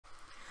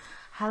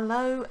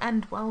Hello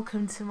and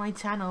welcome to my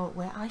channel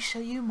where I show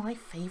you my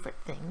favourite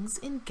things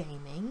in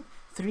gaming,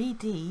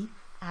 3D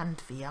and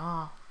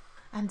VR.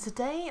 And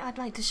today I'd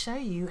like to show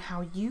you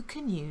how you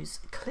can use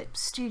Clip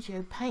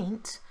Studio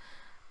Paint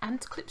and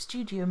Clip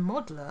Studio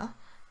Modeler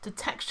to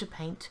texture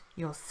paint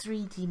your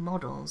 3D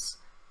models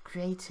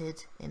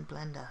created in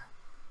Blender.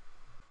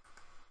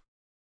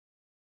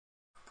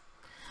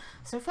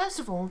 So first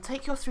of all,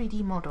 take your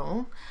 3D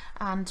model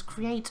and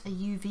create a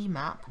UV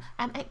map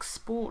and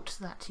export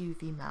that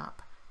UV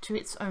map to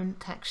its own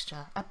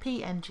texture, a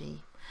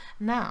PNG.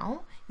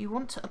 Now you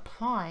want to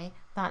apply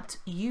that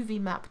UV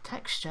map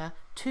texture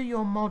to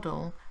your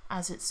model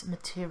as its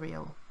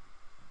material.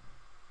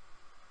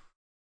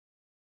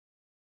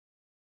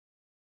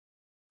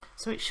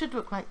 So it should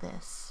look like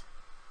this.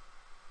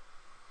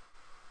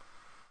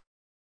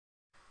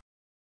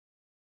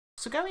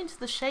 So go into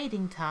the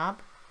shading tab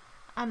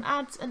and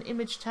add an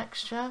image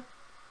texture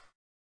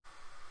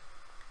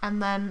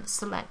and then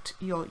select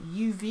your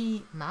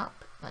UV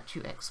map that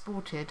you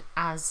exported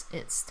as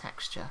its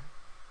texture.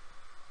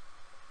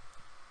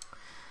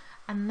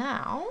 And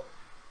now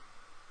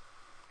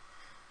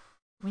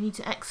we need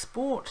to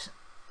export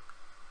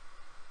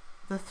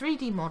the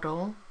 3D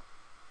model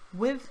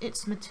with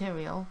its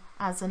material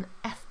as an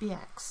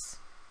FBX.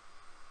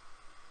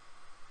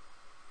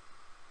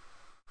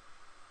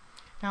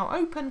 Now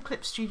open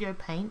Clip Studio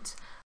Paint.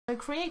 So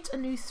create a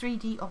new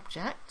 3D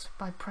object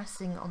by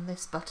pressing on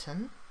this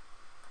button.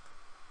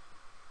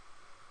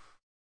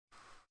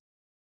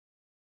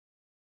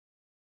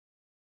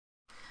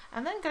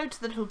 And then go to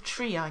the little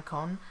tree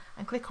icon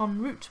and click on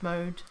root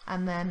mode,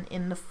 and then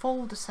in the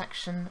folder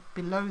section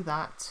below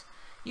that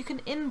you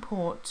can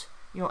import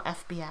your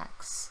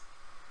FBX.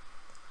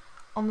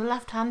 On the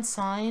left hand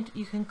side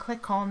you can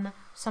click on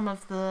some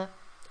of the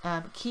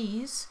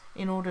keys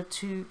in order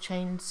to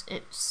change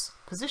its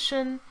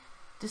position,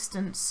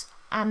 distance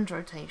and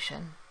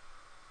rotation.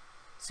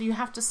 So you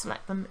have to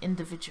select them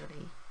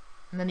individually,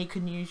 and then you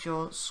can use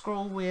your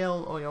scroll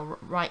wheel or your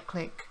right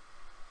click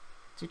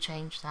to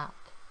change that.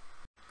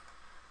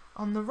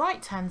 On the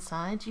right hand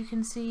side you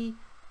can see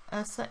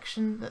a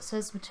section that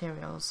says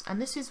materials, and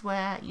this is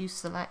where you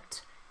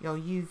select your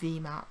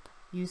UV map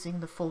using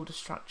the folder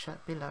structure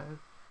below,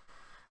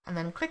 and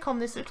then click on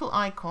this little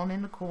icon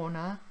in the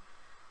corner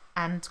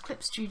and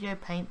Clip Studio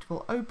Paint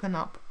will open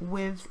up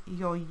with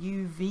your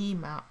UV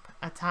map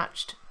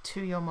attached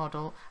to your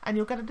model, and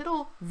you'll get a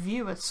little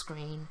viewer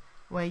screen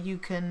where you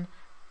can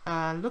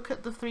look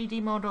at the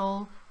 3D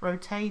model,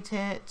 rotate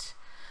it,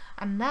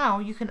 and now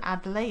you can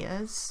add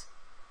layers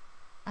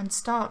and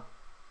start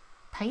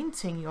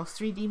painting your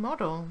 3D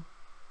model.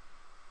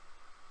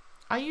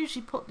 I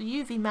usually put the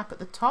UV map at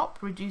the top,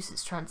 reduce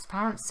its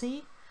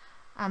transparency,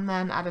 and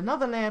then add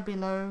another layer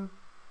below,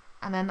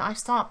 and then I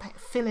start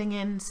filling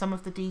in some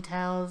of the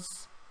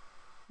details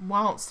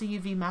whilst the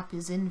UV map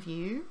is in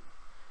view,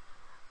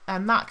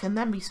 and that can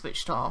then be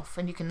switched off,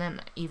 and you can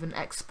then even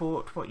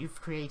export what you've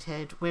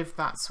created with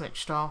that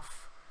switched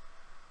off.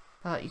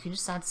 But you can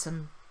just add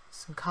some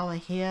colour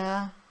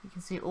here, you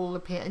can see it all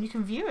appear, and you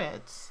can view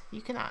it.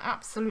 You can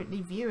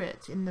absolutely view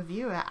it in the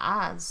viewer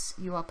as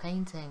you are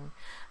painting,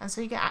 and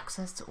so you get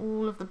access to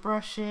all of the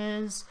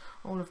brushes,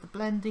 all of the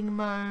blending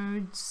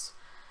modes,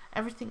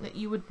 everything that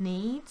you would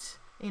need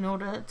in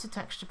order to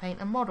texture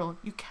paint a model.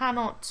 You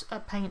cannot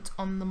paint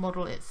on the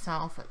model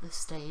itself at this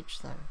stage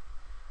though,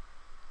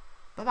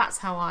 but that's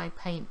how I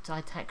paint,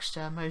 I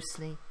texture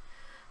mostly.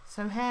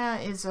 So here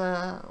is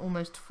a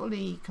almost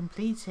fully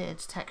completed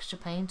texture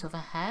paint of a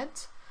head,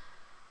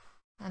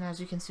 and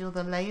as you can see all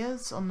the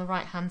layers on the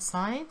right hand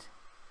side,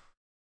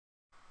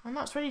 and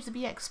that's ready to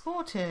be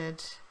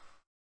exported.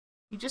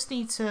 You just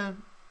need to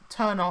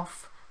turn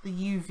off the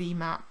UV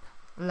map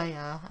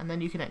layer and then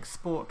you can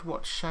export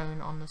what's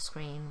shown on the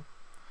screen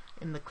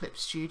in the Clip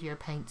Studio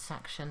Paint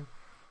section.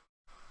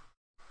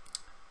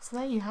 So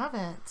there you have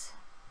it,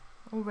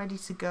 all ready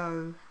to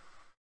go.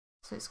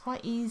 So it's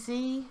quite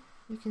easy.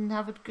 You can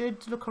have a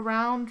good look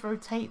around,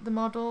 rotate the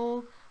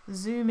model,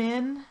 zoom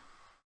in,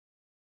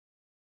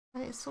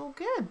 and it's all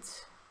good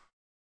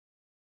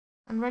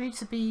and ready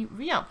to be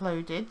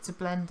re-uploaded to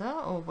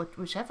Blender or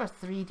whichever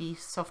 3D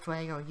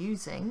software you're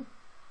using,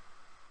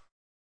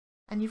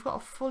 and you've got a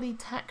fully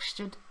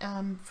textured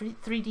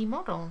 3D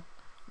model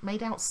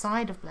made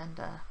outside of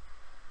Blender.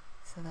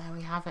 So there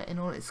we have it in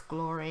all its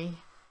glory,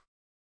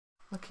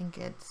 looking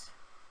good.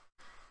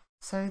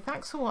 So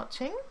thanks for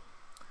watching,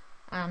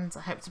 and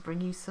I hope to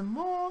bring you some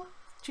more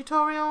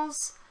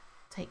tutorials.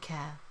 Take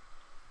care.